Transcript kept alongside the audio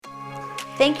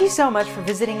Thank you so much for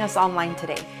visiting us online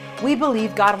today. We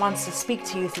believe God wants to speak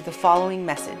to you through the following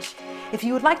message. If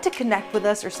you would like to connect with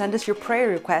us or send us your prayer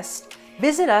requests,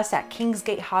 visit us at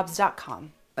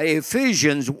kingsgatehobbs.com.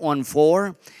 Ephesians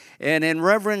 1:4. And in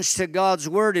reverence to God's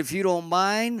word, if you don't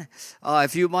mind,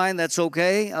 that's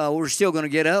okay. We're still going to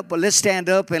get up, but let's stand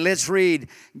up and let's read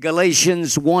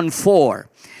Galatians 1:4.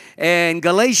 And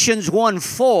Galatians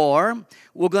 1:4,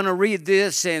 we're going to read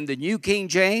this in the New King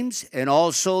James and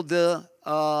also the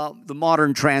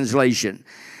modern translation.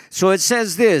 So it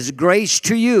says this: grace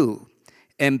to you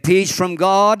and peace from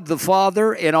God the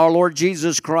Father and our Lord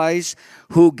Jesus Christ,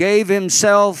 who gave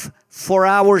himself for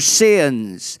our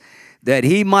sins, that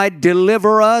he might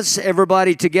deliver us,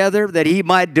 everybody together, that he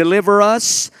might deliver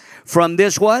us from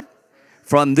this what?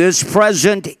 From this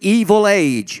present evil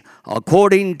age,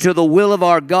 according to the will of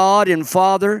our God and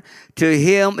Father, to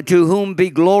him to whom be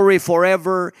glory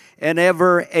forever and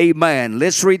ever. Amen.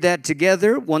 Let's read that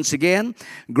together once again.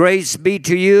 Grace be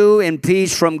to you and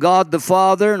peace from God the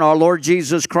Father and our Lord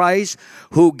Jesus Christ,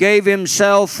 who gave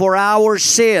himself for our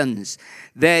sins,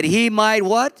 that he might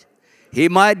what? He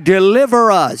might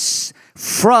deliver us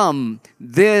from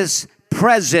this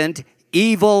present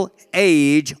evil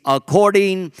age,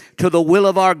 according to the will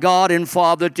of our God and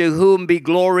Father, to whom be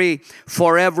glory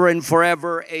forever and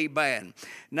forever. Amen.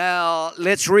 Now,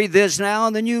 let's read this now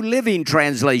in the New Living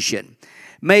Translation.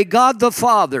 May God the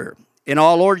Father and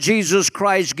our Lord Jesus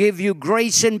Christ give you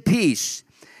grace and peace.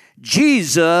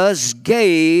 Jesus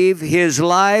gave his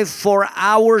life for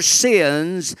our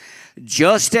sins,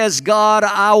 just as God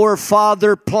our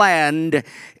Father planned,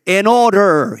 in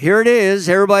order, here it is,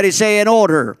 everybody say in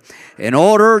order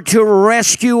to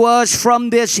rescue us from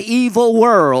this evil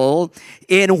world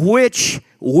in which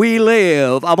we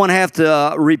live. I'm going to have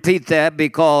to repeat that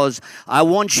because I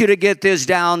want you to get this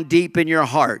down deep in your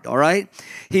heart, all right?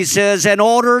 He says, in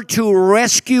order to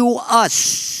rescue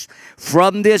us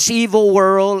from this evil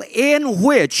world in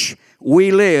which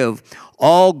we live.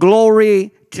 All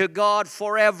glory to God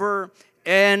forever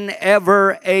and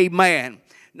ever. Amen.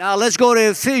 Now let's go to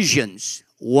Ephesians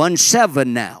 1:7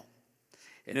 now.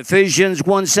 In Ephesians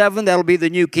 1:7, that'll be the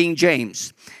New King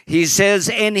James. He says,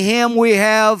 in him we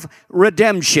have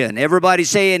redemption. Everybody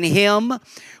say, in him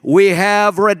we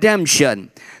have redemption.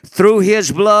 Through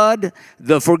his blood,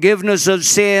 the forgiveness of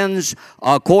sins,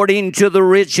 according to the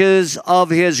riches of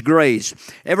his grace.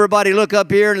 Everybody look up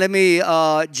here and let me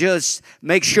just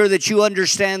make sure that you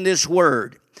understand this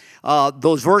word.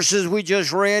 Those verses we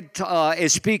just read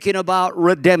is speaking about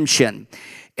redemption.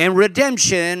 And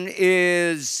redemption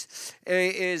is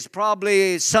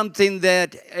probably something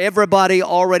that everybody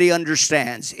already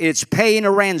understands. It's paying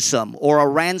a ransom, or a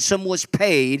ransom was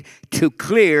paid to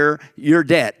clear your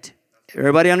debt.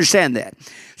 Everybody understand that?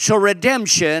 So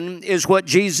redemption is what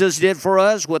Jesus did for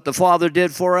us, what the Father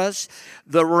did for us.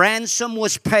 The ransom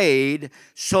was paid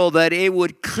so that it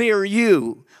would clear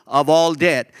you of all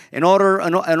debt. In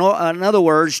other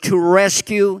words, to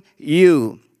rescue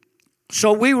you.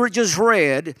 So we were just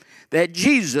read that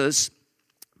Jesus,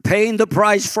 paying the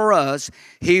price for us,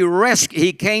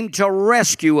 he came to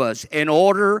rescue us in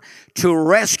order to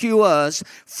rescue us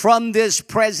from this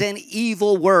present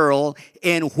evil world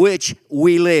in which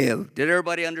we live. Did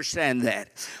everybody understand that?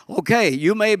 Okay,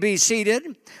 you may be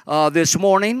seated this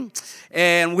morning,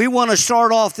 and we want to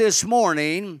start off this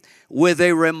morning with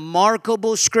a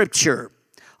remarkable scripture.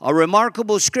 A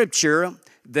remarkable scripture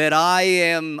that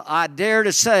I dare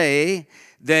to say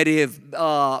that if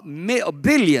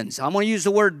billions, I'm going to use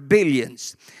the word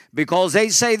billions, because they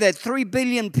say that 3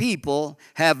 billion people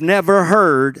have never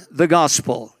heard the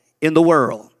gospel in the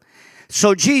world.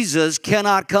 So Jesus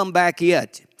cannot come back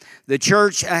yet. The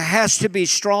church has to be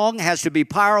strong, has to be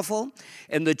powerful,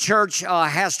 and the church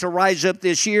has to rise up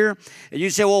this year. And you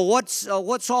say, well,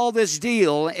 what's all this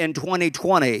deal in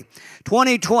 2020?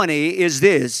 2020 is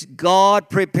this: God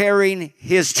preparing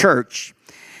his church.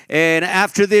 And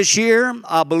after this year,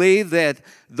 I believe that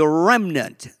the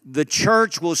remnant, the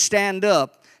church, will stand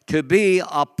up to be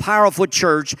a powerful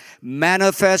church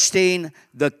manifesting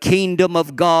the kingdom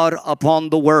of God upon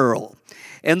the world.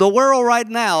 And the world right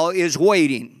now is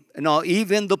waiting. You know,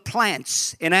 even the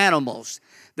plants and animals,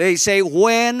 they say,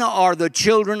 when are the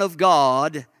children of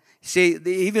God? See,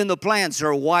 even the plants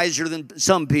are wiser than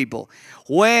some people.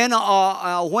 When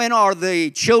are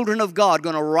the children of God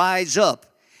going to rise up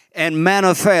and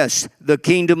manifest the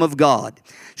kingdom of God?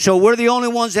 So we're the only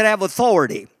ones that have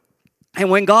authority. And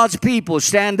when God's people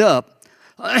stand up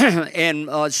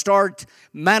and start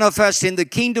manifesting the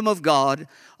kingdom of God,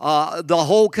 the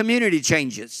whole community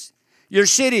changes. Your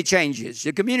city changes,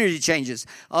 your community changes,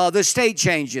 the state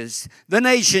changes, the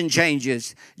nation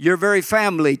changes, your very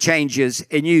family changes,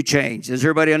 and you change. Does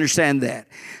everybody understand that?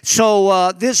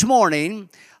 So this morning,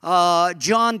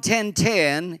 John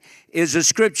 10:10 is a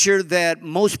scripture that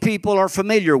most people are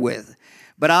familiar with.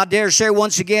 But I dare say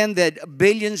once again that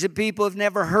billions of people have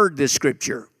never heard this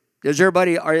scripture. Is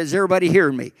everybody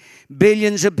hearing me?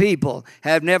 Billions of people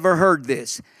have never heard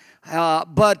this.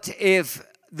 But if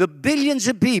the billions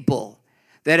of people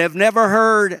that have never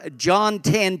heard John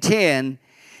 10:10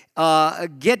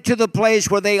 get to the place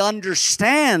where they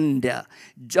understand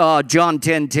John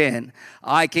 10:10,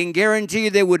 I can guarantee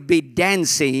you they would be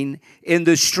dancing in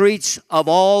the streets of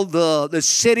all the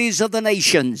cities of the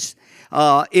nations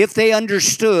if they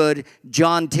understood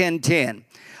John 10:10.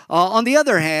 On the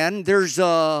other hand, there's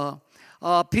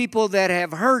people that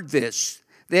have heard this.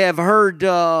 They have heard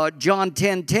John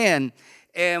 10:10,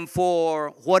 and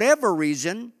for whatever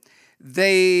reason,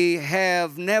 they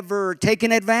have never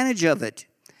taken advantage of it.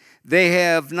 They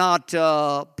have not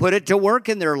put it to work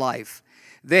in their life.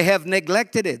 They have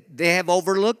neglected it. They have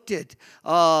overlooked it.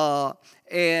 But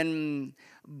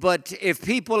if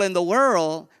people in the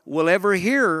world will ever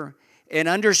hear and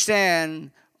understand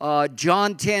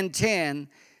John 10:10,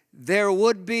 there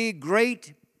would be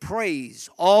great praise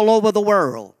all over the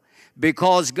world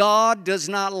because God does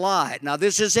not lie. Now,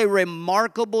 this is a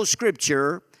remarkable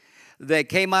scripture that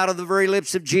came out of the very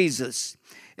lips of Jesus.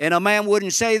 And a man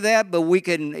wouldn't say that, but we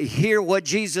can hear what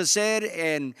Jesus said,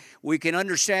 and we can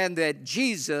understand that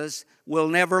Jesus will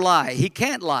never lie. He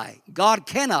can't lie. God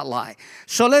cannot lie.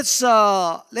 So let's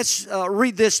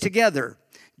read this together.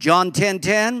 John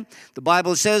 10:10, the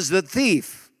Bible says, the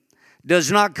thief does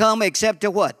not come except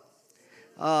to what?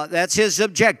 That's his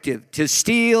objective, to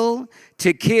steal,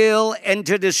 to kill, and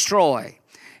to destroy.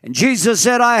 And Jesus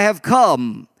said, I have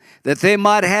come that they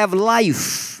might have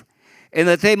life, and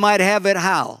that they might have it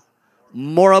how?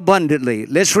 More abundantly.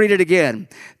 Let's read it again.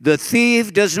 The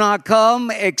thief does not come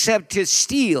except to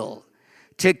steal,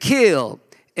 to kill,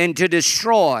 and to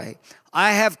destroy.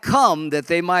 I have come that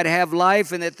they might have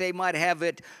life and that they might have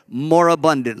it more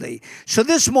abundantly. So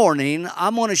this morning,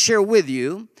 I'm going to share with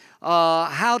you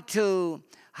how to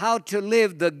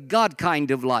live the God kind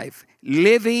of life.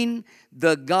 Living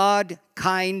the God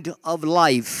kind of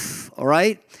life. All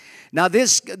right? Now,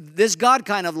 this God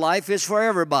kind of life is for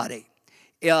everybody.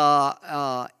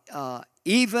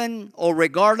 Even or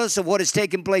regardless of what is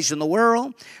taking place in the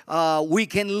world, we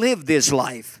can live this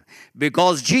life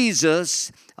because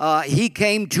Jesus, He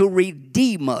came to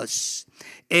redeem us,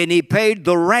 and He paid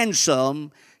the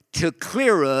ransom to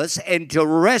clear us and to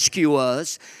rescue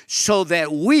us so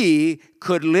that we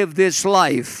could live this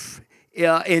life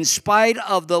in spite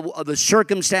of the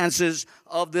circumstances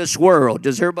of this world.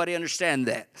 Does everybody understand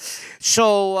that?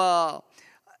 So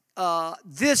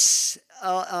this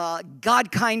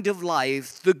God kind of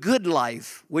life, the good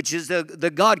life, which is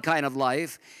the God kind of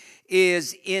life,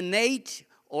 is innate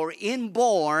or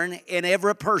inborn in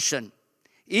every person.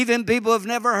 Even people who have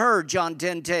never heard John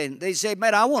 10:10, they say,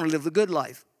 man, I want to live the good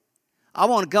life. I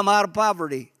want to come out of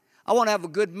poverty. I want to have a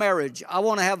good marriage. I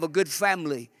want to have a good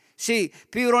family. See,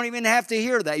 people don't even have to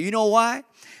hear that. You know why?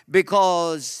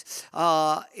 Because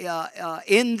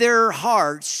in their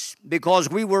hearts, because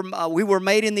we were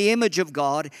made in the image of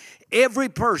God, every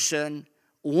person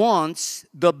wants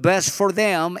the best for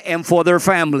them and for their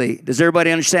family. Does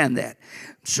everybody understand that?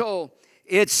 So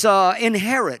it's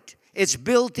inherent. It's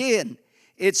built in.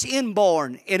 It's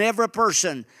inborn in every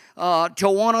person to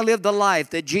want to live the life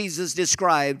that Jesus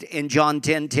described in John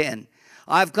 10:10.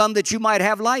 I've come that you might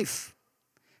have life,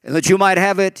 and that you might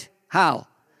have it, how?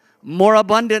 More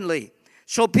abundantly.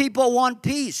 So people want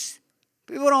peace.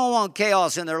 People don't want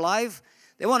chaos in their life.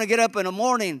 They want to get up in the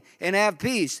morning and have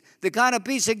peace. The kind of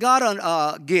peace that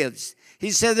God gives.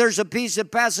 He said there's a peace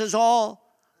that passes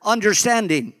all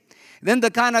understanding. Then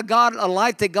the kind of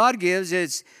life that God gives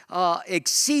is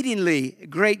exceedingly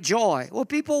great joy. Well,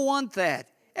 people want that.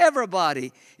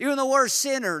 Everybody, even the worst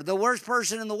sinner, the worst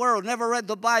person in the world, never read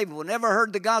the Bible, never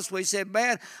heard the gospel. He said,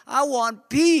 man, I want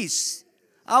peace.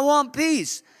 I want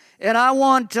peace. And I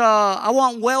want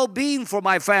well-being for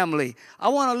my family. I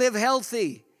want to live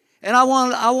healthy. And I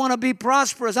want to be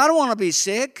prosperous. I don't want to be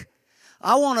sick.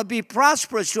 I want to be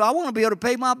prosperous too. I want to be able to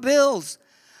pay my bills.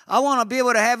 I want to be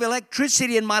able to have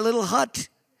electricity in my little hut.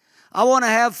 I want to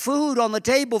have food on the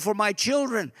table for my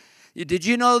children. Did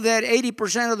you know that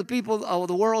 80% of the people of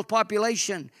the world's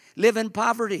population live in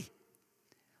poverty?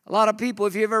 A lot of people,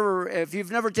 if you've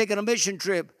never taken a mission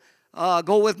trip,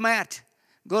 go with Matt.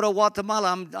 Go to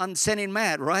Guatemala. I'm sending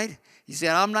Matt, right? He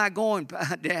said, I'm not going,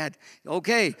 Dad.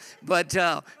 Okay, but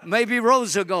maybe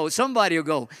Rose will go. Somebody will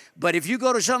go. But if you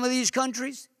go to some of these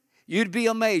countries, you'd be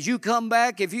amazed. You come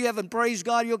back. If you haven't praised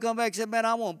God, you'll come back and say, man,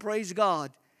 I won't praise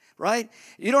God, right?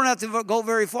 You don't have to go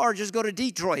very far. Just go to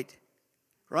Detroit,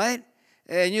 right?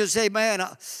 And you'll say, man,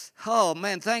 oh,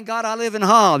 man, thank God I live in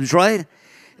Hobbs, right?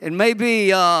 And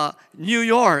maybe New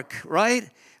York, right?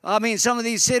 I mean, some of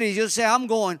these cities, you'll say, I'm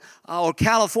going, or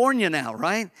California now,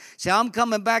 right? Say, I'm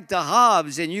coming back to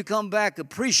Hobbs, and you come back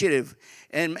appreciative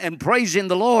and praising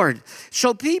the Lord.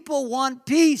 So people want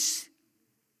peace.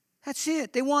 That's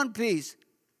it. They want peace.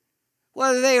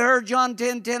 Whether they heard John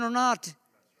 10:10 or not,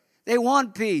 they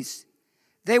want peace.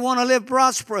 They want to live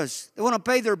prosperous. They want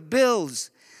to pay their bills.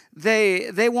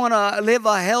 They want to live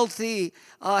a healthy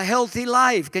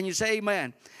life. Can you say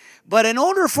amen? But in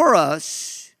order for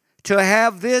us to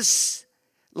have this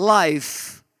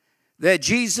life that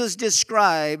Jesus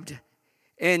described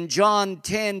in John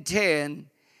 10:10,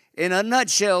 in a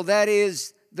nutshell, that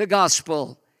is the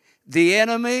gospel. The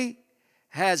enemy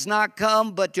has not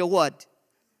come but to what?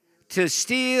 To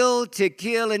steal, to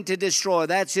kill, and to destroy.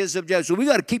 That's his objective. So we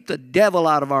got to keep the devil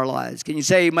out of our lives. Can you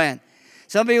say amen?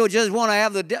 Some people just want to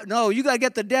have the devil. No, you got to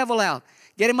get the devil out.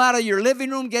 Get him out of your living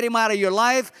room. Get him out of your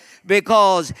life,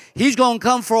 because he's going to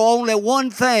come for only one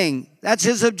thing. That's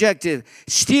his objective.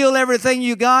 Steal everything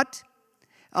you got,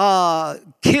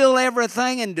 kill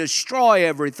everything, and destroy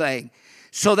everything.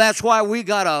 So that's why we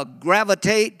got to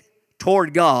gravitate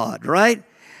toward God, right?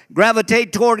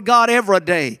 Gravitate toward God every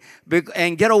day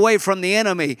and get away from the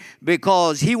enemy,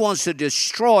 because he wants to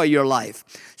destroy your life.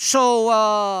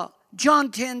 So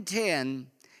John 10:10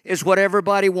 is what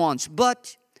everybody wants.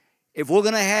 But if we're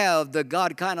going to have the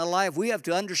God kind of life, we have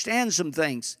to understand some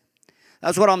things.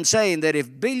 That's what I'm saying, that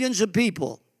if billions of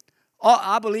people,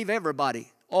 I believe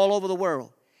everybody all over the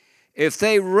world, if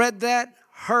they read that,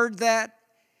 heard that,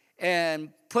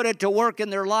 and put it to work in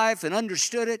their life and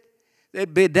understood it,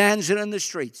 they'd be dancing in the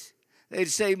streets. They'd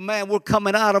say, man, we're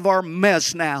coming out of our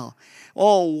mess now.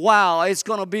 Oh, wow, it's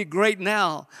going to be great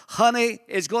now. Honey,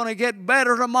 it's going to get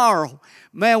better tomorrow.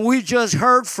 Man, we just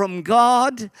heard from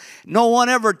God. No one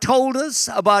ever told us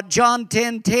about John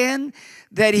 10:10,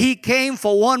 that he came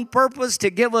for one purpose, to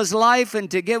give us life and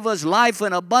to give us life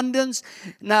in abundance.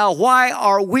 Now, why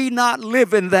are we not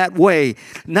living that way?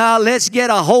 Now, let's get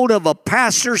a hold of a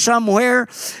pastor somewhere.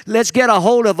 Let's get a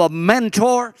hold of a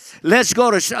mentor. Let's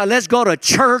go to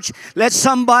church. Let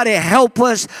somebody help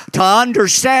us to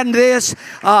understand this.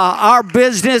 Our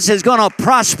business is going to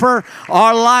prosper.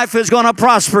 Our life is going to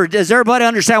prosper. Does everybody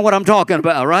understand what I'm talking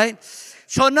about, right?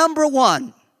 So, number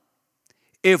one,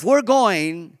 if we're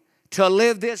going to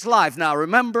live this life. Now,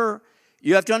 remember,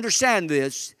 you have to understand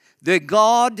this, that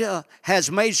God has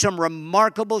made some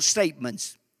remarkable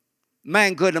statements.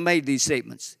 Man couldn't have made these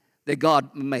statements that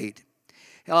God made.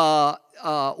 We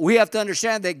have to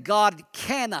understand that God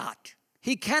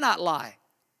He cannot lie.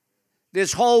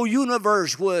 This whole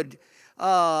universe would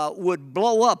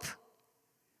blow up,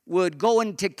 would go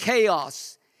into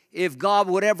chaos if God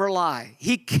would ever lie.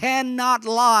 He cannot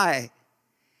lie.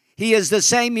 He is the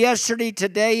same yesterday,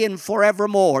 today, and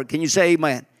forevermore. Can you say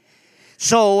amen?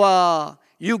 So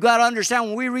you got to understand,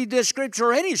 when we read this scripture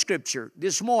or any scripture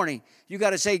this morning, you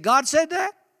got to say, God said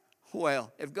that?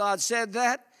 Well, if God said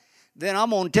that, then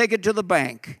I'm going to take it to the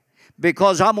bank,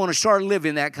 because I'm going to start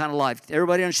living that kind of life.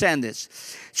 Everybody understand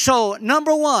this? So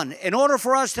number one, in order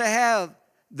for us to have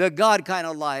the God kind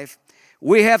of life,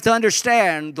 we have to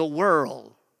understand the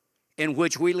world in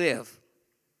which we live.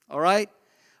 All right?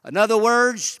 In other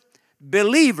words,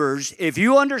 believers, if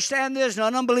you understand this,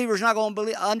 an unbeliever is not going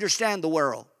to understand the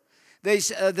world.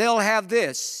 They'll have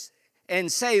this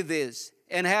and say this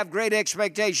and have great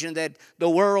expectation that the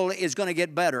world is going to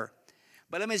get better.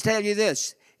 But let me tell you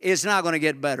this, it's not going to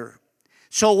get better.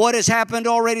 So what has happened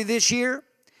already this year,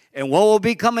 and what will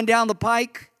be coming down the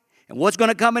pike, and what's going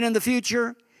to come in the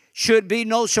future, should be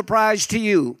no surprise to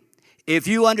you if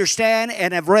you understand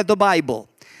and have read the Bible.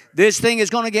 This thing is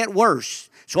going to get worse.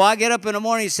 So I get up in the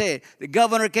morning and say, the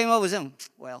governor came up with him.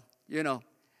 Well,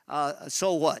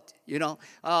 so what?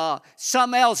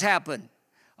 Something else happened.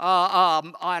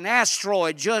 An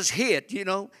asteroid just hit,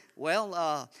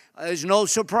 Well, there's no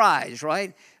surprise,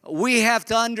 right? We have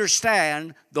to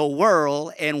understand the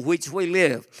world in which we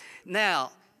live.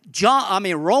 Now,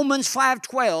 Romans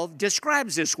 5:12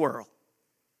 describes this world.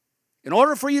 In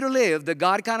order for you to live the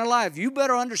God kind of life, you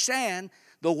better understand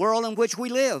the world in which we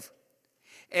live.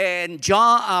 And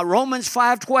Romans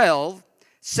 5:12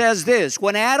 says this,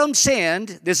 when Adam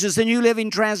sinned, this is the New Living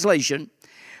Translation,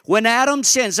 when Adam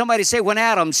sinned, somebody say when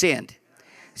Adam sinned,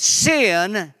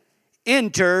 sin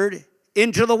entered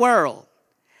into the world.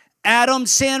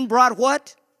 Adam's sin brought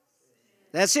what?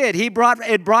 That's it. It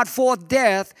brought forth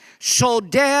death. So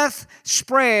death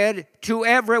spread to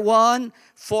everyone,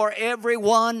 for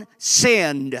everyone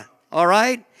sinned. All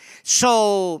right?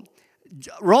 So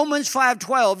Romans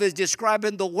 5:12 is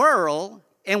describing the world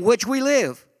in which we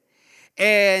live.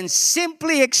 And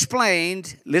simply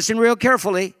explained, listen real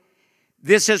carefully,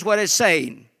 this is what it's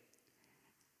saying.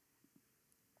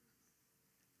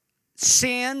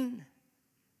 Sin,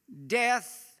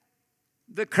 death,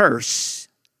 the curse.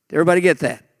 Everybody get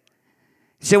that?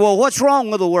 You say, well, what's wrong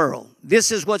with the world?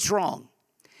 This is what's wrong.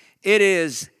 It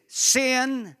is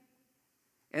sin,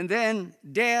 and then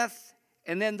death,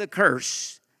 and then the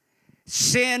curse.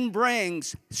 Sin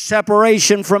brings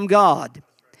separation from God.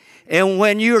 And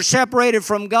when you're separated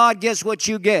from God, guess what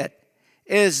you get?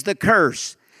 Is the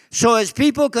curse. So as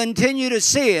people continue to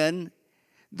sin,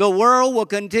 the world will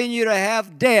continue to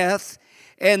have death,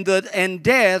 and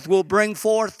death will bring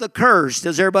forth the curse.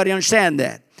 Does everybody understand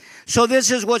that? So this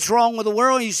is what's wrong with the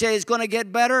world. You say it's going to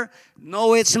get better?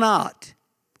 No, it's not.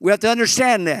 We have to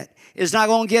understand that. It's not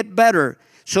going to get better.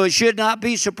 So it should not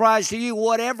be a surprise to you.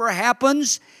 Whatever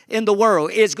happens in the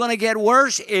world, it's going to get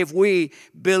worse if we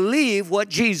believe what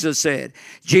Jesus said.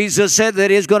 Jesus said that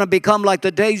it's going to become like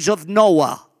the days of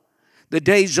Noah, the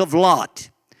days of Lot.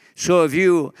 So if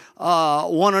you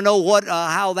want to know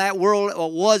how that world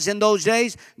was in those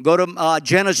days, go to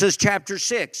Genesis chapter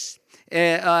 6,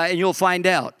 and you'll find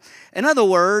out. In other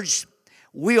words,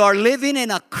 we are living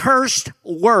in a cursed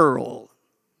world.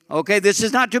 Okay, this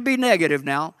is not to be negative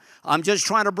now. I'm just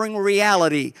trying to bring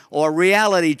reality or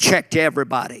reality check to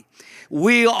everybody.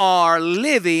 We are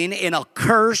living in a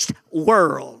cursed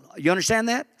world. You understand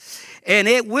that? And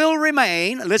it will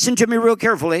remain, listen to me real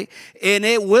carefully, and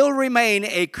it will remain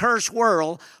a cursed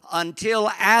world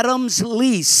until Adam's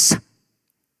lease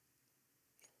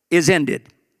is ended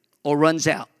or runs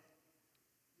out.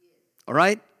 All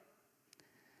right?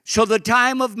 So the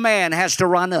time of man has to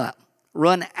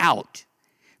run out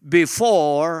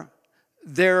before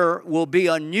there will be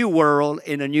a new world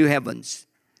in a new heavens.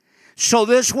 So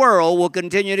this world will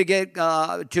continue to get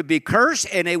to be cursed,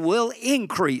 and it will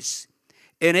increase.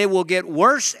 And it will get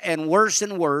worse and worse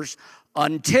and worse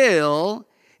until,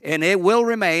 and it will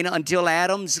remain until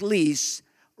Adam's lease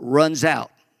runs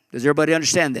out. Does everybody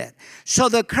understand that? So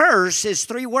the curse is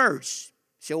 3 words.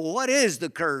 So what is the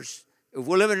curse? If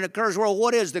we're living in a cursed world,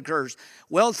 what is the curse?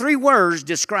 Well, 3 words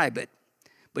describe it.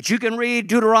 But you can read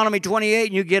Deuteronomy 28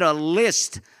 and you get a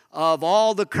list of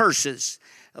all the curses.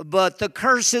 But the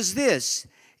curse is this.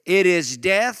 It is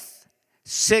death,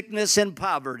 sickness, and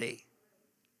poverty.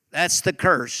 That's the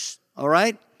curse, all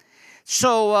right?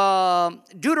 So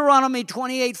Deuteronomy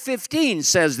 28:15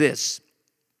 says this.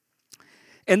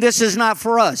 And this is not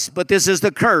for us, but this is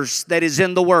the curse that is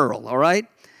in the world, all right?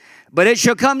 But it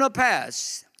shall come to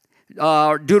pass,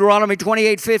 Deuteronomy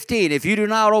 28:15, if you do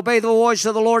not obey the voice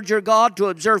of the Lord your God to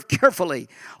observe carefully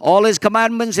all his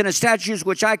commandments and his statutes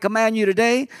which I command you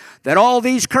today, that all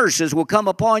these curses will come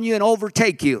upon you and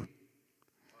overtake you.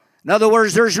 In other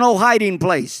words, there's no hiding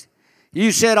place.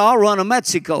 You said, I'll run to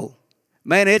Mexico.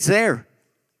 Man, it's there.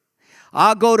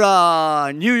 I'll go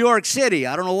to New York City.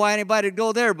 I don't know why anybody would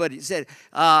go there, but he said,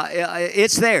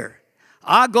 it's there.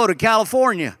 I'll go to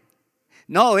California.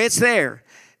 No, it's there.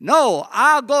 No,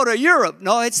 I'll go to Europe.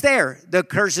 No, it's there. The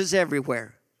curse is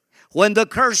everywhere. When the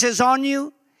curse is on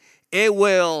you, it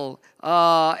will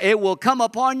come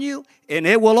upon you and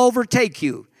it will overtake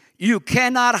you. You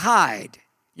cannot hide.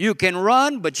 You can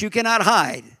run, but you cannot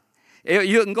hide.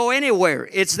 You can go anywhere.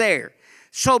 It's there.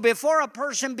 So before a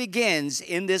person begins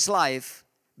in this life,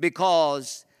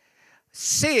 because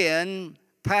sin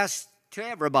passed to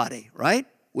everybody, right?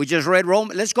 We just read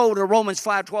Romans. Let's go to Romans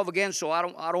 5:12 again, so I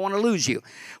don't want to lose you.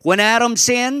 When Adam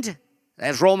sinned,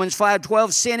 that's Romans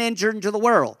 5:12, sin entered into the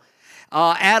world.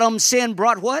 Adam's sin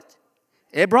brought what?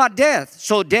 It brought death.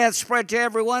 So death spread to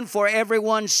everyone, for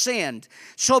everyone sinned.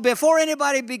 So before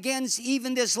anybody begins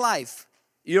even this life,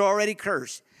 you're already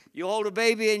cursed. You hold a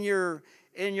baby in your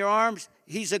arms,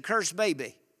 he's a cursed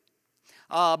baby.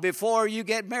 Before you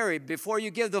get married, before you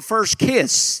give the first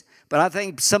kiss, but I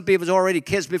think some people's already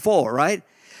kissed before, right?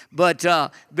 But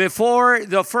before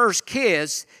the first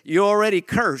kiss, you're already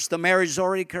cursed. The marriage is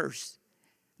already cursed.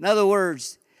 In other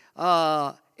words,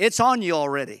 it's on you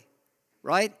already,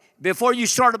 right? Before you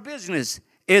start a business,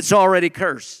 it's already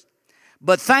cursed.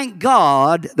 But thank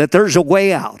God that there's a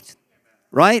way out,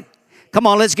 right? Come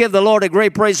on, let's give the Lord a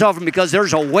great praise offering because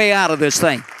there's a way out of this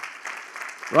thing,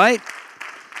 right?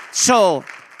 So,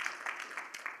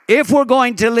 if we're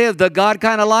going to live the God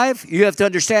kind of life, you have to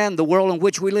understand the world in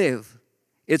which we live.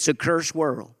 It's a cursed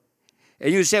world.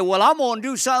 And you say, well, I'm going to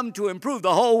do something to improve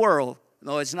the whole world.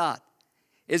 No, it's not.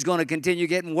 It's going to continue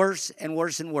getting worse and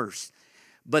worse and worse.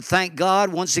 But thank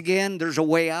God, once again, there's a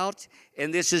way out.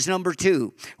 And this is number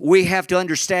 2. We have to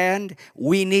understand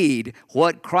we need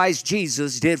what Christ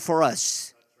Jesus did for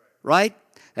us. Right?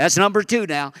 That's number 2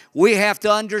 now. We have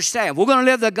to understand. We're going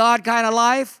to live the God kind of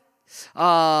life.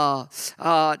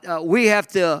 We have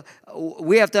to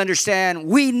understand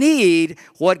we need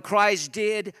what Christ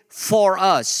did for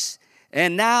us.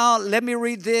 And now let me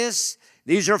read this.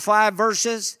 These are 5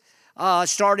 verses.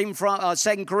 Starting from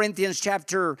 2 Corinthians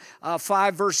chapter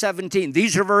 5, verse 17.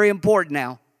 These are very important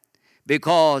now,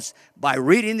 because by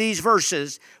reading these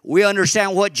verses, we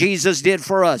understand what Jesus did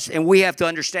for us, and we have to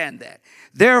understand that.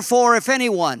 Therefore, if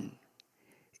anyone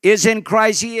is in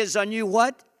Christ, he is a new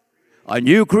what? A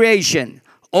new creation.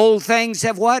 Old things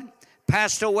have what?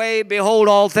 Passed away. Behold,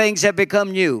 all things have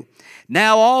become new.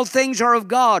 Now all things are of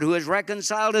God, who has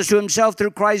reconciled us to himself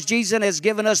through Christ Jesus and has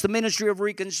given us the ministry of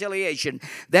reconciliation.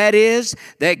 That is,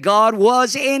 that God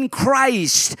was in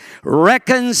Christ,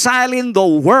 reconciling the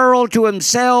world to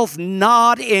himself,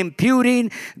 not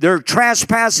imputing their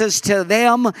trespasses to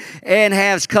them, and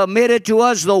has committed to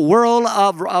us the word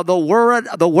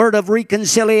of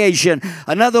reconciliation.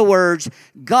 In other words,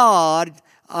 God,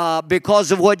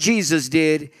 because of what Jesus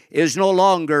did, is no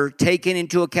longer taking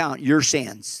into account your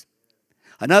sins.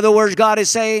 In other words, God is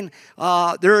saying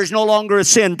there is no longer a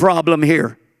sin problem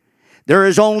here. There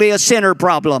is only a sinner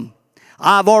problem.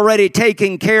 I've already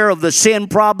taken care of the sin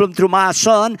problem through my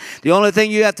Son. The only thing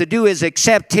you have to do is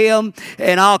accept him,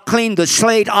 and I'll clean the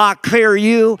slate. I'll clear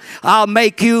you. I'll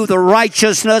make you the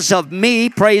righteousness of me.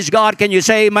 Praise God. Can you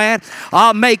say amen?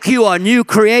 I'll make you a new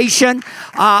creation.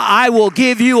 I will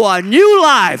give you a new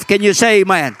life. Can you say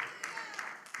amen?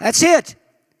 That's it.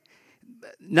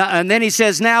 Now, and then he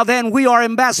says, now then, we are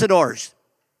ambassadors.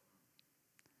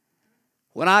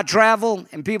 When I travel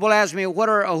and people ask me,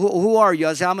 who are you?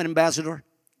 I say, I'm an ambassador.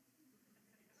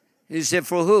 He said,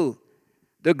 for who?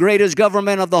 The greatest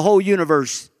government of the whole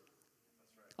universe.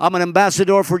 I'm an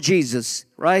ambassador for Jesus,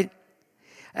 right?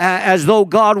 As though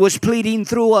God was pleading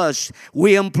through us.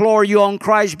 We implore you on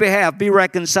Christ's behalf, be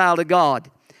reconciled to God.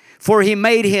 For he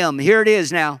made him, here it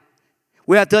is now.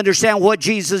 We have to understand what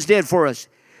Jesus did for us.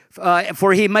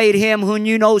 For he made him who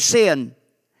knew no sin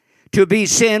to be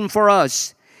sin for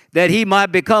us, that we might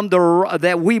become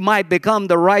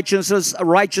the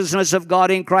righteousness of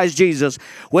God in Christ Jesus.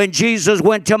 When Jesus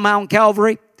went to Mount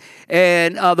Calvary,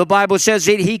 and the Bible says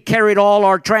that he carried all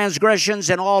our transgressions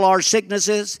and all our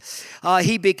sicknesses,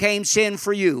 he became sin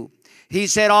for you. He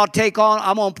said, I'm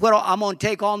going to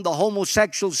take on the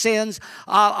homosexual sins.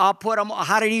 I'll put them.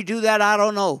 How did he do that? I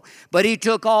don't know. But he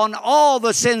took on all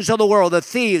the sins of the world, the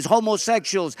thieves,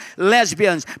 homosexuals,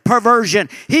 lesbians, perversion.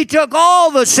 He took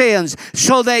all the sins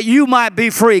so that you might be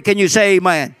free. Can you say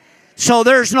amen? So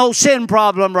there's no sin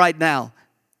problem right now.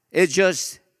 It's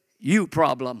just you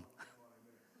problem.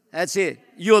 That's it.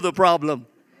 You're the problem.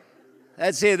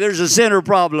 That's it. There's a sinner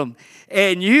problem.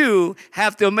 And you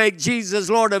have to make Jesus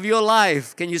Lord of your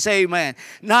life. Can you say amen?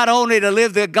 Not only to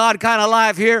live the God kind of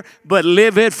life here, but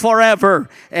live it forever.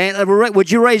 And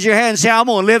would you raise your hand and say, I'm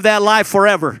going to live that life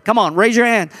forever? Come on, raise your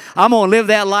hand. I'm going to live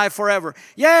that life forever.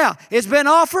 Yeah, it's been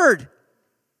offered.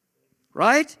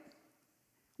 Right?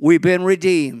 We've been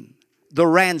redeemed. The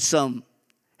ransom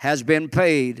has been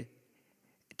paid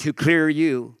to clear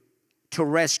you, to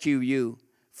rescue you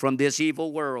from this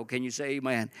evil world. Can you say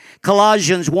amen?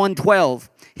 Colossians 1:12,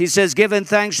 he says, giving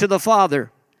thanks to the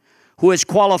Father who has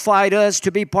qualified us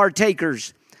to be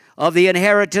partakers of the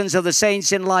inheritance of the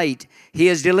saints in light. He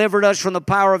has delivered us from the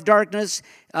power of darkness,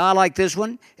 I like this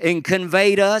one, and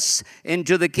conveyed us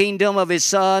into the kingdom of his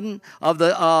Son, of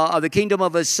the kingdom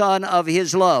of his Son of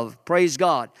his love. Praise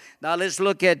God. Now let's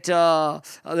look at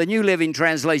the New Living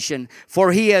Translation.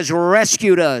 For he has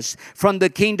rescued us from the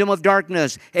kingdom of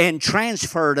darkness and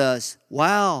transferred us.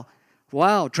 Wow.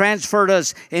 Transferred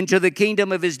us into the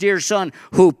kingdom of his dear Son,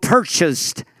 who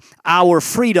purchased our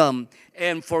freedom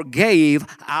and forgave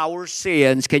our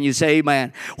sins. Can you say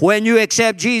amen? When you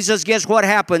accept Jesus, guess what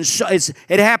happens?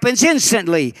 It happens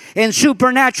instantly and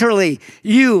supernaturally.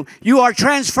 You are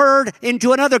transferred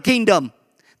into another kingdom,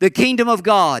 the kingdom of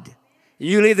God.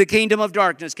 You leave the kingdom of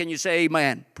darkness. Can you say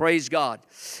amen? Praise God.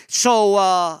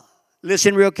 So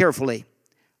listen real carefully.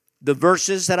 The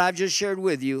verses that I've just shared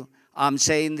with you, I'm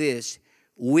saying this.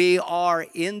 We are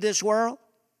in this world,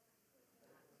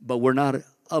 but we're not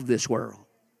of this world.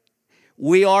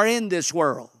 We are in this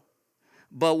world,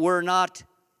 but we're not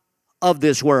of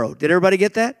this world. Did everybody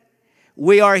get that?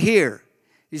 We are here.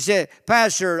 You said,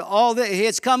 Pastor,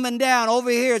 it's coming down over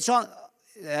here. It's on.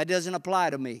 That doesn't apply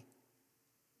to me.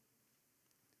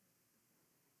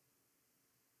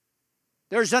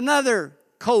 There's another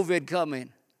COVID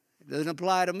coming. It doesn't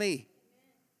apply to me.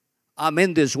 I'm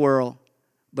in this world,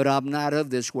 but I'm not of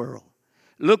this world.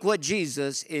 Look what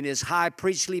Jesus, in his high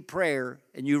priestly prayer,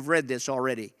 and you've read this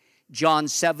already, John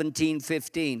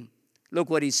 17:15. Look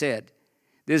what he said.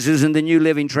 This is in the New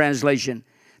Living Translation.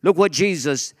 Look what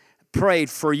Jesus prayed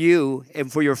for you and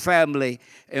for your family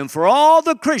and for all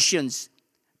the Christians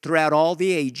throughout all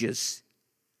the ages.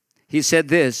 He said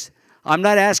this, I'm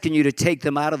not asking you to take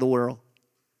them out of the world.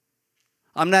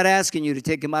 I'm not asking you to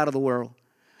take them out of the world.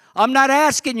 I'm not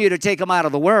asking you to take them out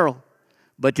of the world,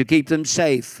 but to keep them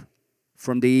safe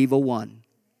from the evil one.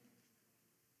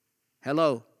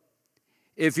 Hello.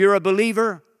 If you're a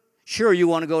believer, sure you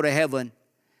want to go to heaven.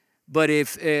 But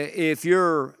if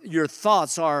your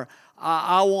thoughts are,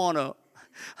 I want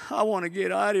to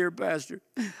get out of here, Pastor.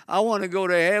 I want to go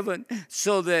to heaven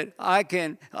so that I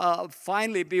can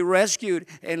finally be rescued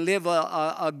and live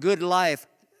a good life.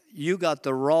 You got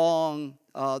the wrong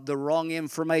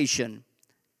information.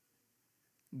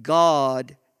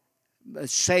 God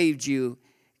saved you,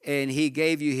 and He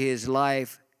gave you His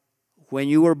life when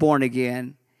you were born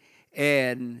again,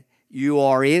 and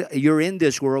you're in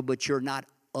this world, but you're not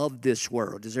of this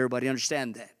world. Does everybody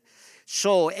understand that?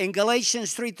 So in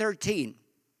Galatians 3:13,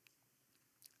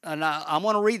 and I'm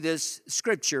going to read this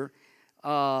scripture,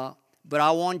 but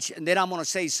and then I'm going to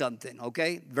say something,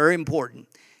 okay? Very important.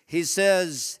 He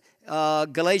says,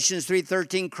 Galatians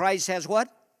 3:13, Christ has what?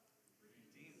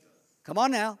 Come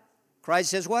on now.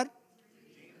 Christ has what?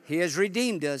 He has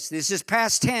redeemed us. This is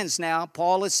past tense now.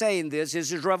 Paul is saying this.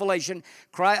 This is Revelation.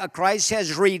 Christ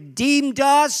has redeemed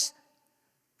us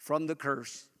from the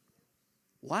curse.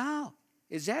 Wow.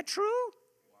 Is that true?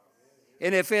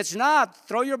 And if it's not,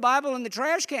 throw your Bible in the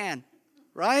trash can,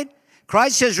 right?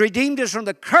 Christ has redeemed us from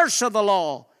the curse of the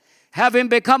law, having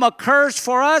become a curse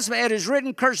for us. It is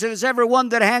written, cursed is everyone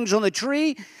that hangs on the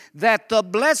tree, that the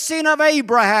blessing of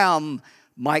Abraham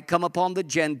might come upon the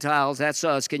Gentiles. That's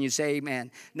us. Can you say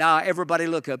amen? Now, everybody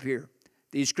look up here.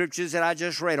 These scriptures that I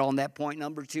just read on that point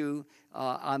number 2,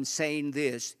 I'm saying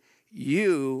this.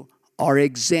 You are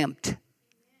exempt.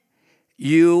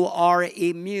 You are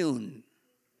immune.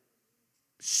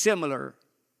 Similar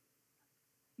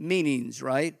meanings,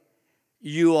 right?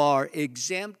 You are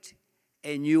exempt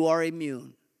and you are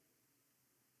immune.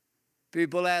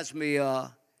 People ask me,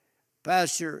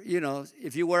 Pastor,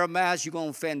 if you wear a mask, you're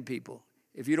going to offend people.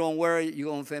 If you don't wear it, you're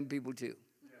going to offend people too.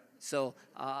 Yeah. So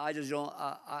I just don't,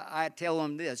 I tell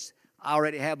them this. I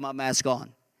already have my mask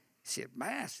on. He said,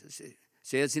 mask? I said,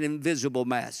 it's an invisible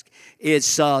mask. It's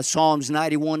Psalms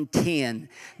 91:10.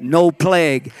 No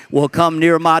plague will come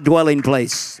near my dwelling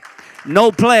place.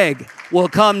 No plague will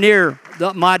come near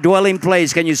my dwelling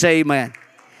place. Can you say amen?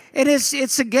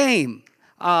 It's a game.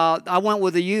 I went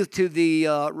with the youth to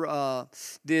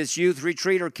this youth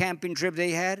retreat or camping trip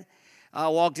they had. I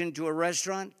walked into a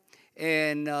restaurant,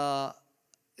 and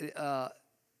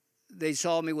they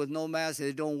saw me with no mask. They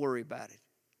said, don't worry about it.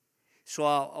 So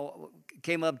I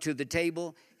came up to the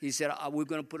table. He said, we're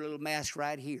going to put a little mask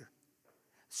right here.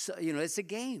 So, it's a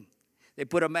game. They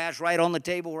put a mask right on the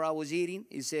table where I was eating.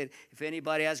 He said, if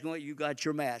anybody asks me, you got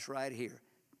your mask right here.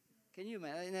 Can you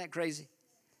imagine? Isn't that crazy?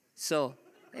 So,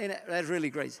 that's really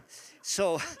crazy.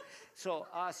 So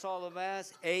I saw the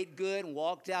mask, ate good, and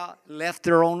walked out, left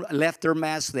their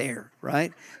mask there,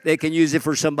 right? They can use it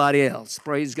for somebody else.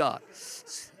 Praise God.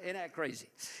 Isn't that crazy?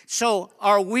 So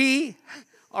are we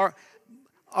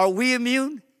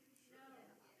immune?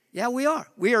 Yeah, we are.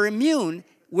 We are immune.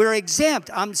 We're exempt.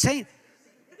 I'm saying,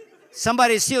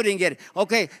 somebody still didn't get it.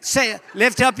 Okay,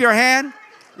 lift up your hand.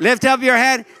 Lift up your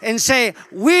hand and say,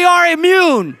 we are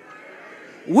immune.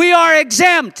 We are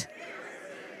exempt.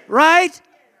 Right?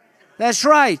 That's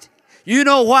right. You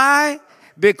know why?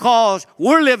 Because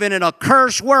we're living in a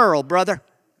cursed world, brother.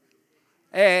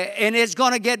 And it's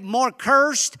going to get more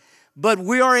cursed, but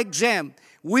we are exempt.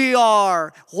 We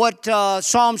are what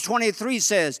Psalms 23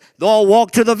 says. Though I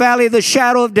walk to the valley of the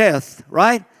shadow of death,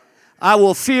 right? I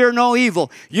will fear no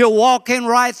evil. You're walking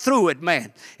right through it,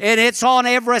 man. And it's on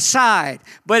every side.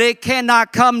 But it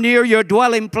cannot come near your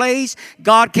dwelling place.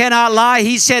 God cannot lie.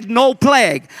 He said no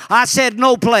plague. I said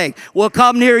no plague will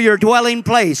come near your dwelling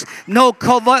place. No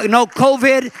COVID, no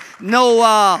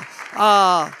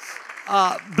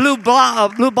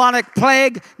bubonic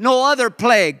plague, no other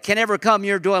plague can ever come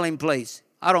your dwelling place.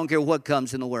 I don't care what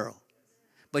comes in the world.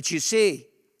 But you see,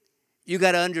 you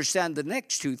got to understand the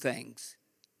next two things.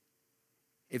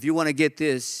 If you want to get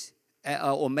this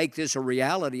or make this a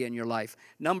reality in your life.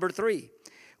 Number 3,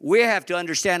 we have to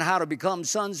understand how to become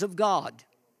sons of God.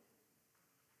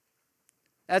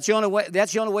 That's the only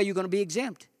way you're going to be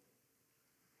exempt.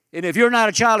 And if you're not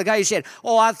a child of God, you said,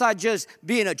 oh, I thought just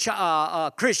being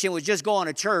a Christian was just going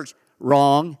to church.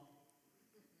 Wrong.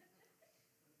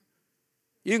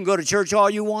 You can go to church all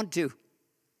you want to,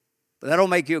 but that don't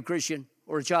make you a Christian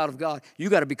or a child of God. You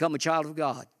got to become a child of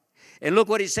God. And look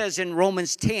what he says in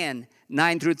Romans 10,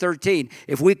 9 through 13.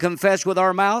 If we confess with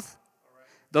our mouth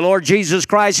the Lord Jesus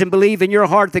Christ and believe in your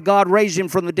heart that God raised him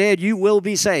from the dead, you will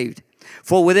be saved.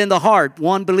 For within the heart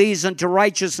one believes unto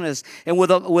righteousness, and with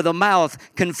a mouth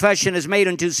confession is made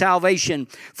unto salvation.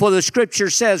 For the scripture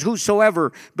says,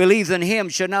 whosoever believes in him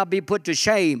should not be put to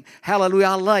shame. Hallelujah,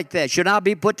 I like that. Should not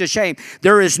be put to shame.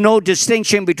 There is no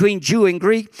distinction between Jew and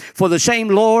Greek, for the same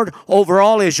Lord over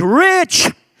all is rich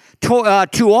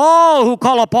to all who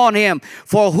call upon him.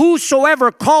 For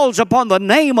whosoever calls upon the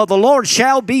name of the Lord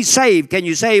shall be saved. Can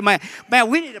you say amen? Man,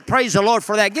 we need to praise the Lord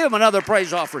for that. Give him another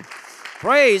praise offering.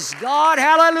 Praise God.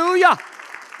 Hallelujah.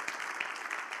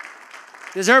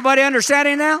 Is everybody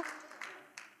understanding now?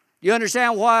 You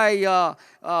understand why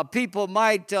people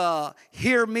might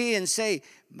hear me and say,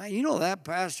 man, you know that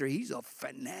pastor, he's a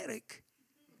fanatic.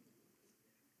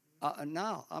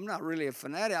 No, I'm not really a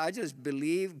fanatic. I just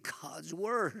believe God's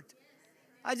word.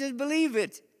 I just believe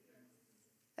it.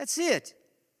 That's it.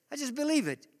 I just believe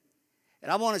it.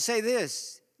 And I want to say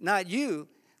this, not you,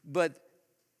 but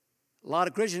a lot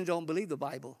of Christians don't believe the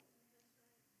Bible.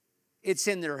 It's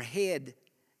in their head,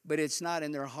 but it's not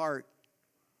in their heart.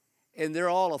 And they're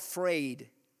all afraid.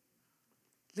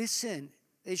 Listen,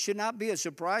 it should not be a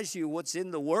surprise to you what's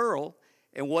in the world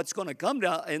and what's going to come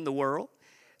down in the world.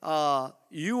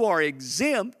 You are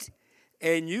exempt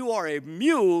and you are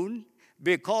immune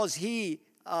because he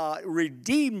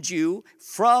redeemed you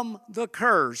from the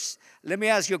curse. Let me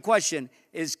ask you a question.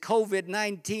 Is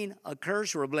COVID-19 a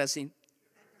curse or a blessing?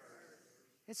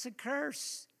 It's a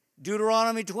curse.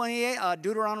 Deuteronomy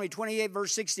 28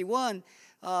 verse 61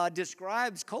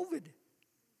 describes COVID.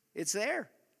 It's there,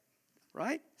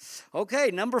 right?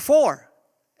 Okay, number 4,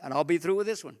 and I'll be through with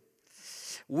this one.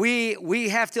 We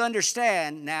have to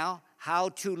understand now how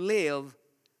to live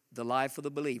the life of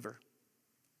the believer.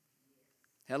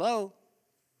 Hello?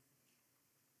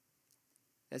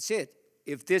 That's it.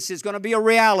 If this is going to be a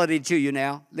reality to you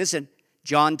now, listen.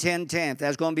 John 10:10,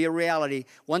 that's going to be a reality.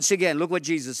 Once again, look what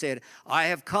Jesus said. I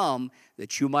have come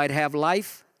that you might have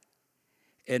life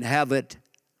and have it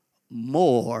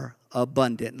more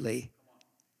abundantly.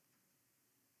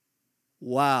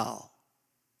 Wow.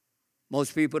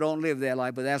 Most people don't live that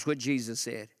life, but that's what Jesus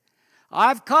said.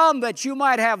 I've come that you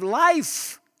might have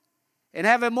life and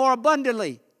have it more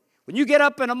abundantly. When you get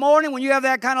up in the morning, when you have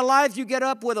that kind of life, you get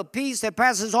up with a peace that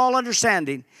passes all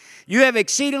understanding. You have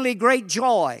exceedingly great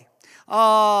joy.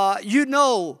 You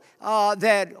know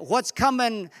that what's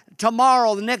coming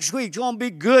tomorrow, the next week, is going to be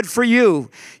good for you.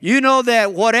 You know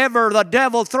that whatever the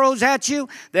devil throws at you,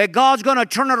 that God's going to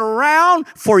turn it around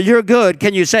for your good.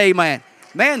 Can you say amen?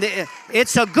 Man,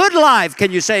 it's a good life.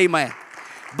 Can you say amen?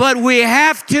 But we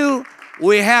have to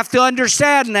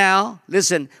understand now.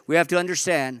 Listen, we have to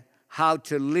understand how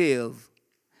to live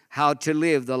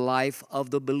the life of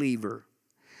the believer.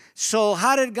 So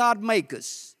how did God make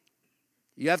us?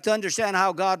 You have to understand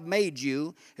how God made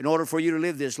you in order for you to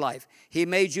live this life. He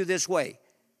made you this way.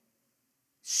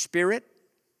 Spirit,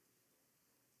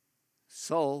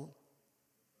 soul,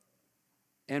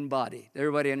 and body.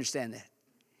 Everybody understand that?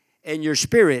 And your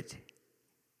spirit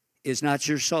is not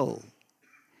your soul.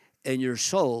 And your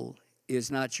soul is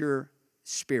not your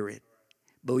spirit.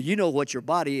 But you know what your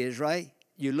body is, right?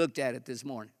 You looked at it this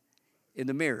morning in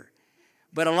the mirror.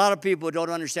 But a lot of people don't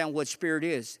understand what spirit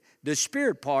is. The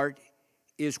spirit part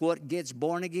is what gets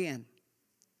born again.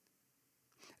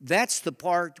 That's the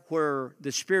part where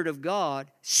the Spirit of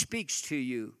God speaks to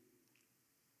you.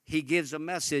 He gives a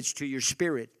message to your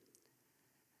spirit.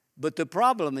 But the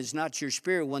problem is not your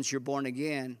spirit once you're born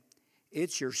again.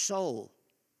 It's your soul.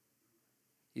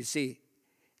 You see,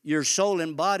 your soul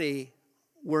and body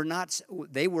were not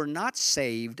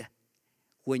saved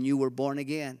when you were born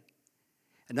again.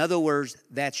 In other words,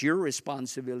 that's your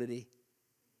responsibility.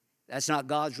 That's not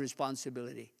God's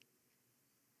responsibility.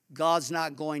 God's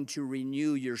not going to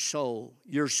renew your soul.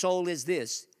 Your soul is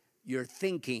this, your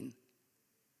thinking.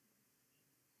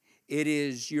 It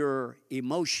is your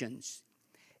emotions,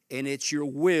 and it's your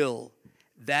will.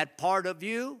 That part of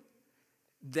you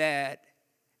that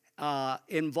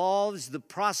involves the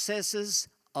processes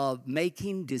of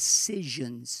making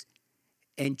decisions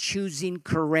and choosing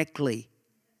correctly.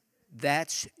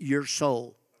 That's your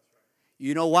soul.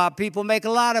 You know why people make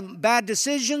a lot of bad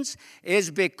decisions?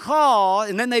 Is because,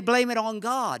 and then they blame it on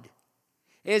God,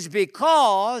 is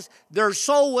because their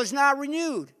soul was not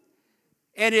renewed.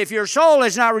 And if your soul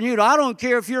is not renewed, I don't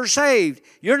care if you're saved,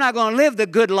 you're not going to live the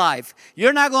good life.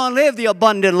 You're not going to live the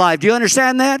abundant life. Do you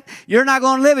understand that? You're not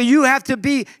going to live it. You have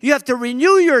to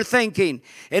renew your thinking.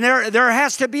 And there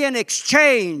has to be an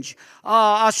exchange,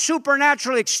 a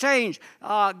supernatural exchange.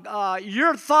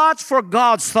 Your thoughts for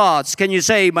God's thoughts. Can you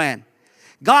say amen?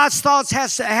 God's thoughts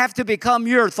have to become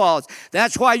your thoughts.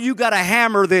 That's why you got to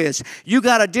hammer this. You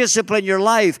got to discipline your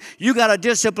life. You got to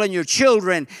discipline your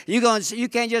children. You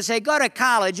can't just say, go to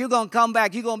college. You're going to come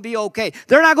back. You're going to be okay.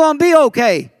 They're not going to be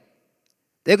okay.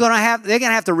 They're going to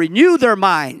have to renew their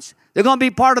minds. They're going to be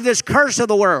part of this curse of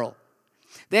the world.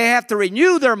 They have to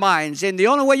renew their minds, and the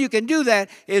only way you can do that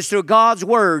is through God's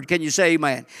Word. Can you say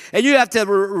amen? And you have to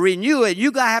renew it.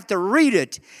 You have to read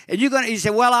it. And you say,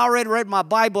 well, I already read my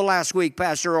Bible last week,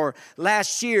 Pastor, or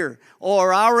last year,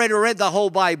 or I already read the whole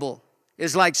Bible.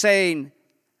 It's like saying,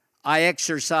 I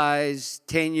exercised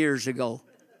 10 years ago.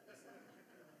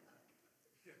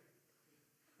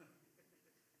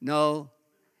 No,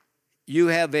 you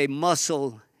have a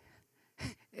muscle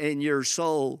in your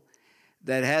soul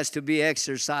that has to be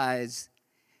exercised,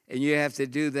 and you have to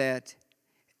do that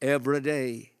every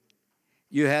day.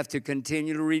 You have to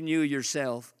continue to renew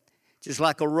yourself. Just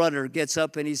like a runner gets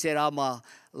up and he said, I'm a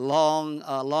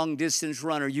long distance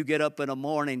runner. You get up in the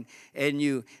morning and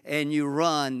you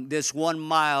run this 1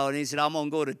 mile, and he said, I'm going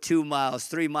to go to 2 miles,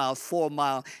 3 miles, 4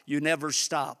 miles. You never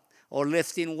stop. Or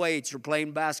lifting weights or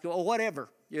playing basketball or whatever,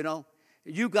 you know.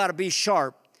 You got to be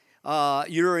sharp.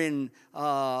 You're in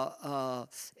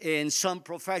some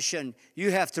profession, you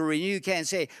have to renew. You can't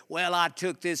say, well, I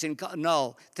took this and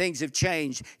no, things have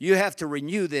changed. You have to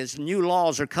renew this. New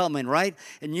laws are coming, right?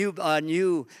 And new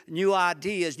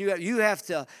ideas. You have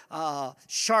to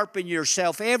sharpen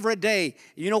yourself every day.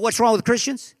 You know what's wrong with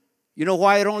Christians? You know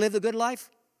why they don't live the good life?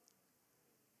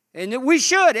 And we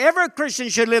should. Every Christian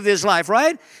should live this life,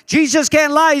 right? Jesus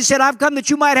can't lie. He said, I've come that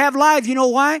you might have life. You know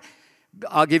why?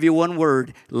 I'll give you one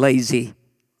word, lazy.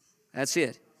 That's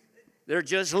it. They're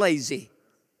just lazy.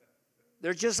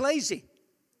 They're just lazy.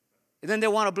 And then they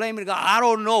want to blame it. I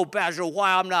don't know, Pastor,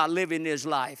 why I'm not living this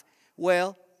life.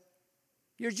 Well,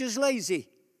 you're just lazy.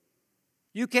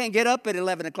 You can't get up at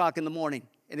 11 o'clock in the morning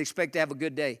and expect to have a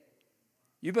good day.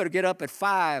 You better get up at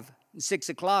 5 and 6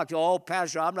 o'clock. Oh,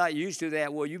 Pastor, I'm not used to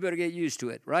that. Well, you better get used to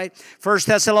it, right? 1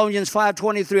 Thessalonians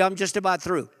 5:23. I'm just about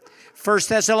through. 1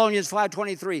 Thessalonians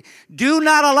 5:23. Do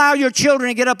not allow your children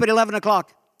to get up at 11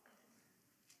 o'clock.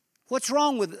 What's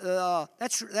wrong with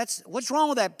what's wrong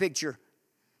with that picture?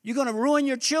 You're going to ruin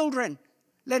your children.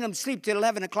 Let them sleep till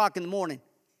 11 o'clock in the morning.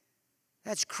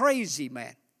 That's crazy,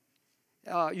 man.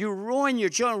 You ruin your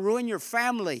children, ruin your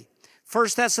family.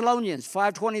 1 Thessalonians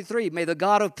 5:23. May the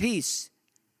God of peace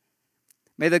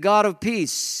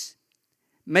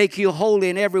make you holy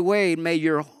in every way, and may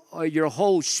your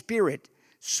whole spirit,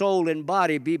 soul, and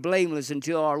body be blameless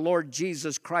until our Lord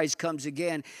Jesus Christ comes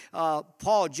again.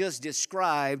 Paul just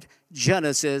described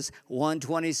Genesis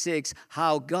 1:26,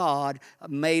 how God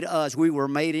made us. We were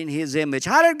made in His image.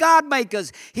 How did God make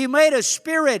us? He made us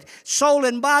spirit, soul,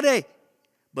 and body.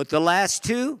 But the last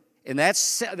two, and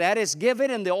that is given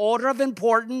in the order of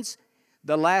importance,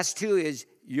 the last two is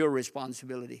your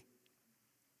responsibility.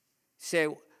 Say,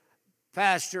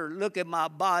 Pastor, look at my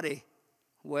body.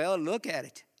 Well, look at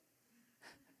it.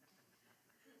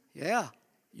 Yeah,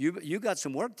 you got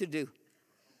some work to do.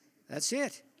 That's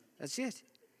it. That's it.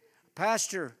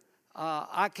 Pastor,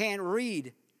 I can't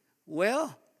read.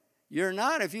 Well, you're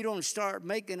not if you don't start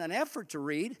making an effort to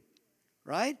read,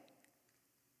 right?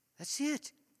 That's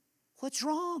it. What's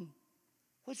wrong?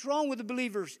 What's wrong with the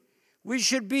believers? We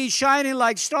should be shining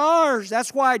like stars.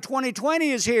 That's why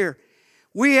 2020 is here.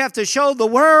 We have to show the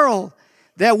world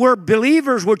that we're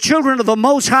believers, we're children of the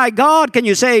Most High God. Can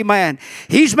you say amen?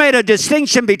 He's made a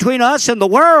distinction between us and the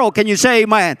world. Can you say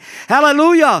amen?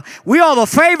 Hallelujah. We are the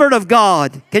favored of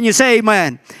God. Can you say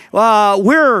amen?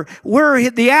 We're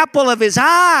the apple of His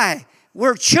eye.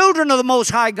 We're children of the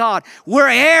Most High God. We're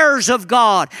heirs of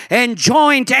God and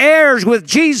joint heirs with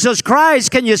Jesus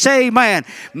Christ. Can you say amen?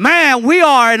 Man, we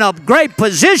are in a great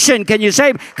position. Can you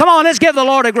say, come on, let's give the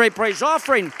Lord a great praise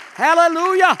offering.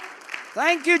 Hallelujah.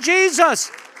 Thank you,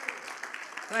 Jesus.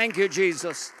 Thank you,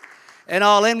 Jesus. And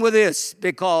I'll end with this,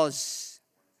 because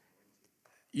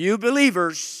you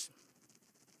believers,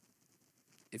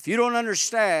 if you don't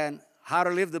understand how to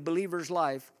live the believer's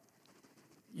life,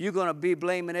 you're going to be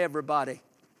blaming everybody.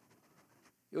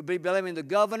 You'll be blaming the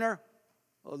governor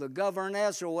or the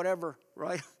governess or whatever,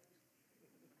 right?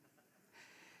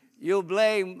 You'll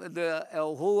blame the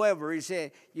whoever. You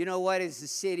say, you know what, is the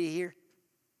city here?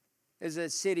 There's a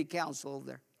city council over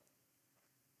there.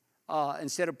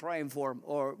 Instead of praying for them,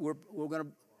 or we're going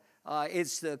to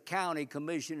It's the county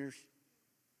commissioners.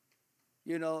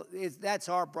 You know, that's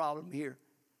our problem here.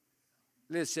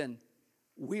 Listen,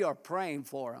 we are praying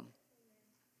for them.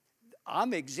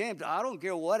 I'm exempt. I don't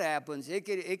care what happens.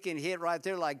 It can hit right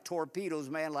there like torpedoes,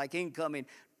 man, like incoming.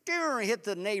 Hit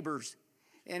the neighbors.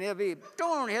 And it'll be,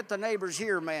 hit the neighbors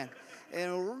here, man.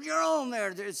 And you're on there.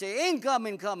 It's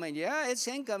incoming coming. Yeah, it's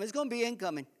incoming. It's going to be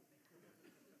incoming.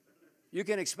 You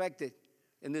can expect it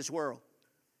in this world.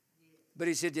 But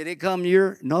he said, did it come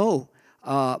near? No.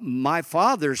 My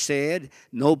Father said,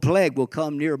 no plague will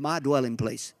come near my dwelling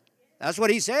place. That's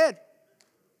what he said.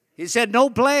 He said, no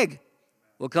plague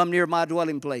will come near my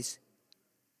dwelling place.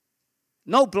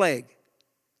 No plague.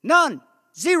 None.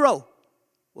 Zero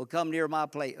will come near my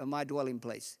dwelling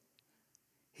place.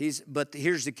 But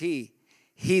here's the key.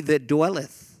 He that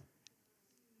dwelleth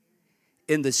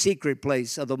in the secret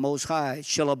place of the Most High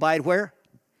shall abide where?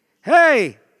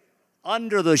 Hey!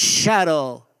 Under the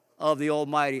shadow of the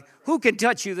Almighty. Who can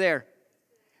touch you there?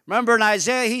 Remember in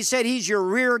Isaiah, he said he's your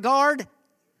rear guard.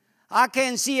 I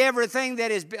can see everything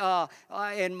that is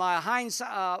in my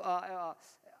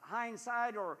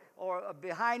hindsight or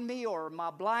behind me or my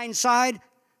blind side.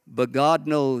 But God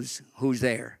knows who's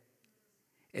there.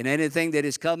 And anything that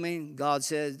is coming, God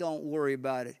says, don't worry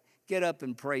about it. Get up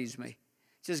and praise me.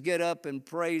 Just get up and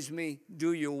praise me.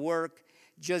 Do your work.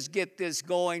 Just get this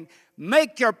going.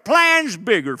 Make your plans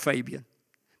bigger, Fabian.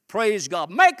 Praise God.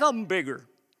 Make them bigger.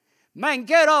 Man,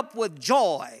 get up with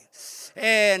joy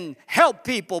and help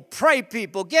people, pray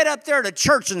people. Get up there to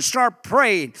church and start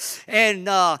praying and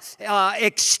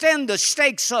extend the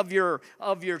stakes of your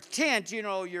tent, you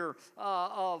know,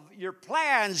 of your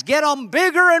plans. Get them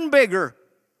bigger and bigger.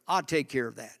 I'll take care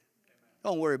of that.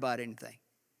 Don't worry about anything.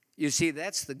 You see,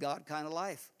 that's the God kind of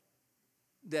life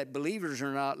that believers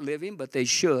are not living, but they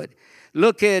should.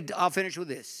 I'll finish with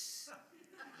this.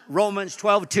 Romans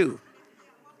 12:2.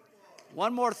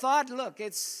 One more thought. Look,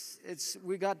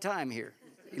 we got time here.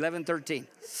 11:13.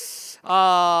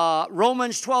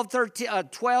 Romans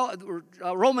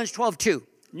 12:2.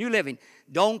 New Living.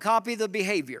 Don't copy the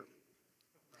behavior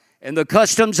and the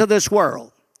customs of this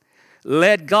world.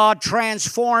 Let God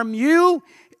transform you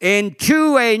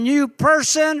into a new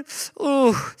person.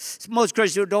 Ooh, most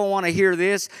Christians don't want to hear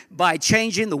this. By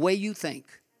changing the way you think.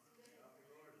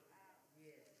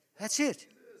 That's it.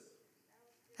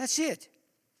 That's it.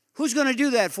 Who's going to do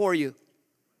that for you?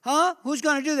 Huh? Who's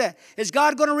going to do that? Is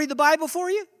God going to read the Bible for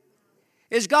you?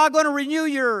 Is God going to renew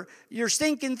your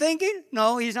stinking thinking?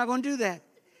 No, He's not going to do that.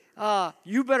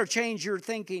 You better change your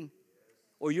thinking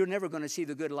or you're never going to see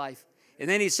the good life. And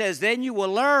then He says, then you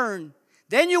will learn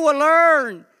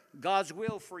God's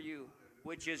will for you,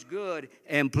 which is good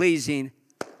and pleasing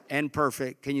and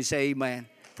perfect. Can you say amen?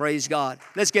 Praise God.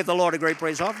 Let's give the Lord a great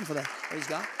praise offering for that. Praise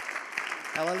God.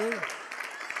 Hallelujah.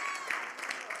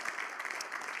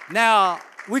 Now,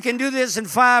 we can do this in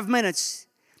 5 minutes.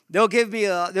 They'll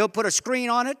put a screen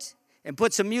on it and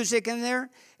put some music in there.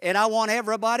 And I want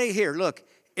everybody here. Look,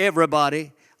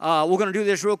 everybody. We're going to do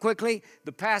this real quickly.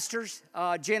 The pastors,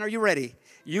 Jen, are you ready?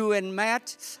 You and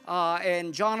Matt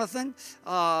and Jonathan,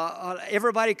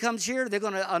 everybody comes here. They're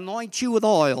going to anoint you with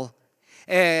oil.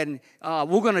 And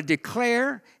we're going to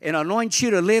declare and anoint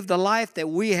you to live the life that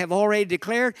we have already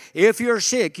declared. If you're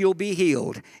sick, you'll be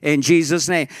healed in Jesus'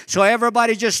 name. So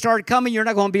everybody just start coming. You're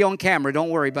not going to be on camera.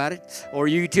 Don't worry about it. Or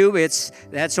YouTube,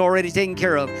 that's already taken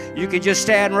care of. You can just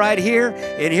stand right here,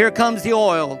 and here comes the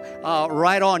oil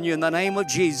right on you in the name of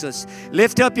Jesus.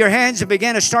 Lift up your hands and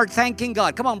begin to start thanking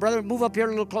God. Come on, brother. Move up here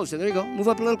a little closer. There you go. Move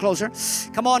up a little closer.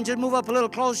 Come on, just move up a little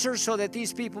closer so that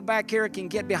these people back here can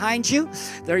get behind you.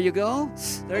 There you go.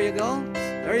 There you go.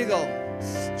 There you go.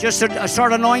 Just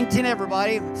start anointing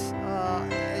everybody.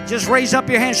 Just raise up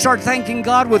your hands. Start thanking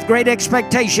God with great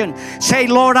expectation. Say,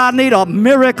 Lord, I need a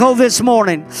miracle this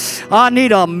morning. I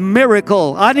need a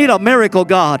miracle. I need a miracle,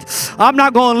 God. I'm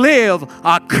not going to live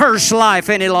a cursed life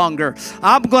any longer.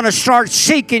 I'm going to start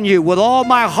seeking you with all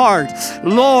my heart.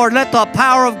 Lord, let the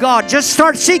power of God, just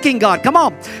start seeking God. Come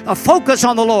on. Focus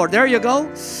on the Lord. There you go.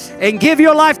 And give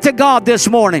your life to God this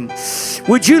morning.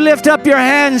 Would you lift up your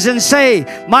hands and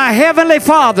say, my Heavenly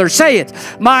Father, say it,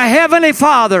 my Heavenly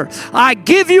Father, I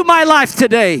give you my life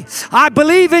today. I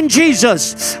believe in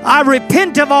Jesus. I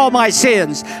repent of all my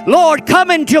sins. Lord, come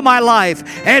into my life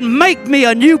and make me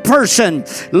a new person.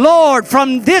 Lord,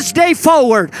 from this day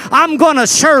forward, I'm going to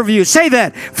serve you. Say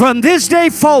that. From this day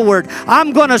forward,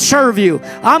 I'm going to serve you.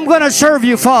 I'm going to serve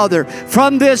you, Father,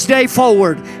 from this day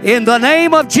forward. In the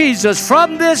name of Jesus,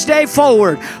 from this day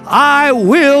forward, I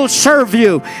will serve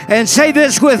you. And say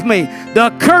this with me.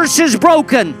 The curse is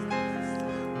broken.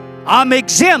 I'm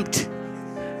exempt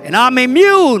and I'm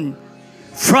immune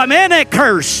from any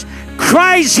curse.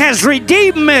 Christ has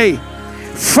redeemed me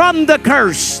from the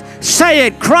curse. Say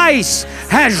it. Christ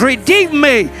has redeemed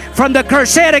me from the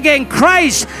curse. Say it again.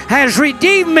 Christ has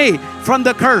redeemed me from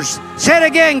the curse. Say it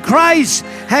again. Christ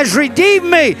has redeemed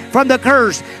me from the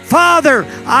curse. Father,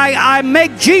 I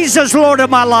make Jesus Lord of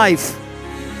my life.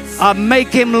 I make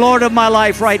Him Lord of my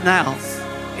life right now.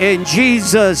 In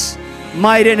Jesus'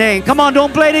 mighty name. Come on,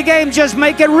 don't play the game. Just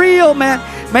make it real, man.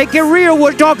 Make it real.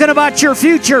 We're talking about your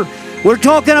future. We're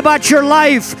talking about your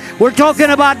life. We're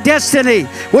talking about destiny.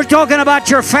 We're talking about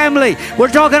your family. We're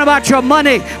talking about your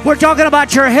money. We're talking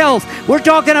about your health. We're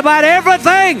talking about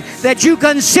everything that you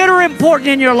consider important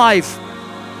in your life.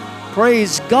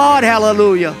 Praise God.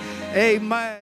 Hallelujah. Amen.